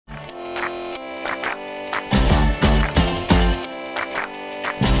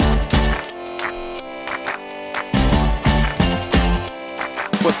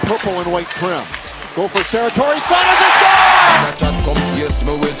purple and white trim. Go for Serratore, centers a score! That chat come face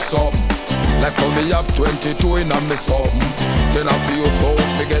me with something. Like how me have 22 in a me something. Then I feel so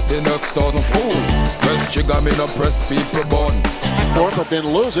forget the next 1,000 fool. Press trigger me no press people button. Fourth, but then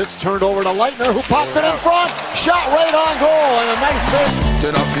lose it. It's turned over to Leitner, who pops it in front. Shot right on goal, and a nice save.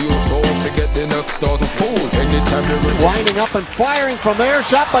 Then I feel so forget the next 1,000 fool. Anytime they winding up and firing from there.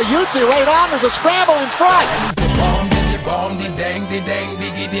 Shot by Yutzi right on. There's a scramble in front. Bomb, the dang,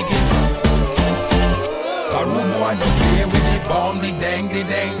 diggy, diggy. A room boy no play with the bomb, the dang, diggy,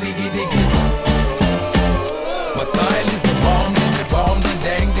 diggy. My style is the bomb, the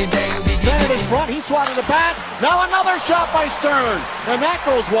dang, diggy. Then in front, he swatted the bat. Now another shot by Stern, and that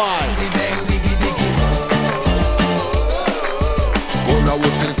goes wide. The dang, diggy, diggy. Oh, now we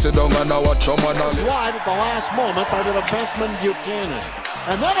sit down and now watch on wide at the last moment by the defenseman Buchanan.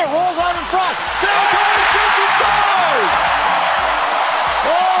 And then it rolls out in front. Serratore shoots and scores!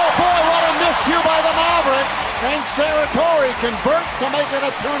 Oh boy, what a miscue by the Mavericks. And Serratore converts to make it a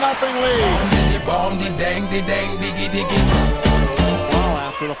 2-0 lead. Bomb, the dang, diggy, diggy. Well,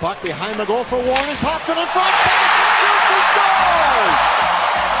 after the puck behind the goal for Warren, pops it in front. Shoots and scores!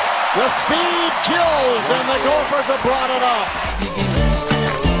 The speed kills, and the Gophers have brought it up.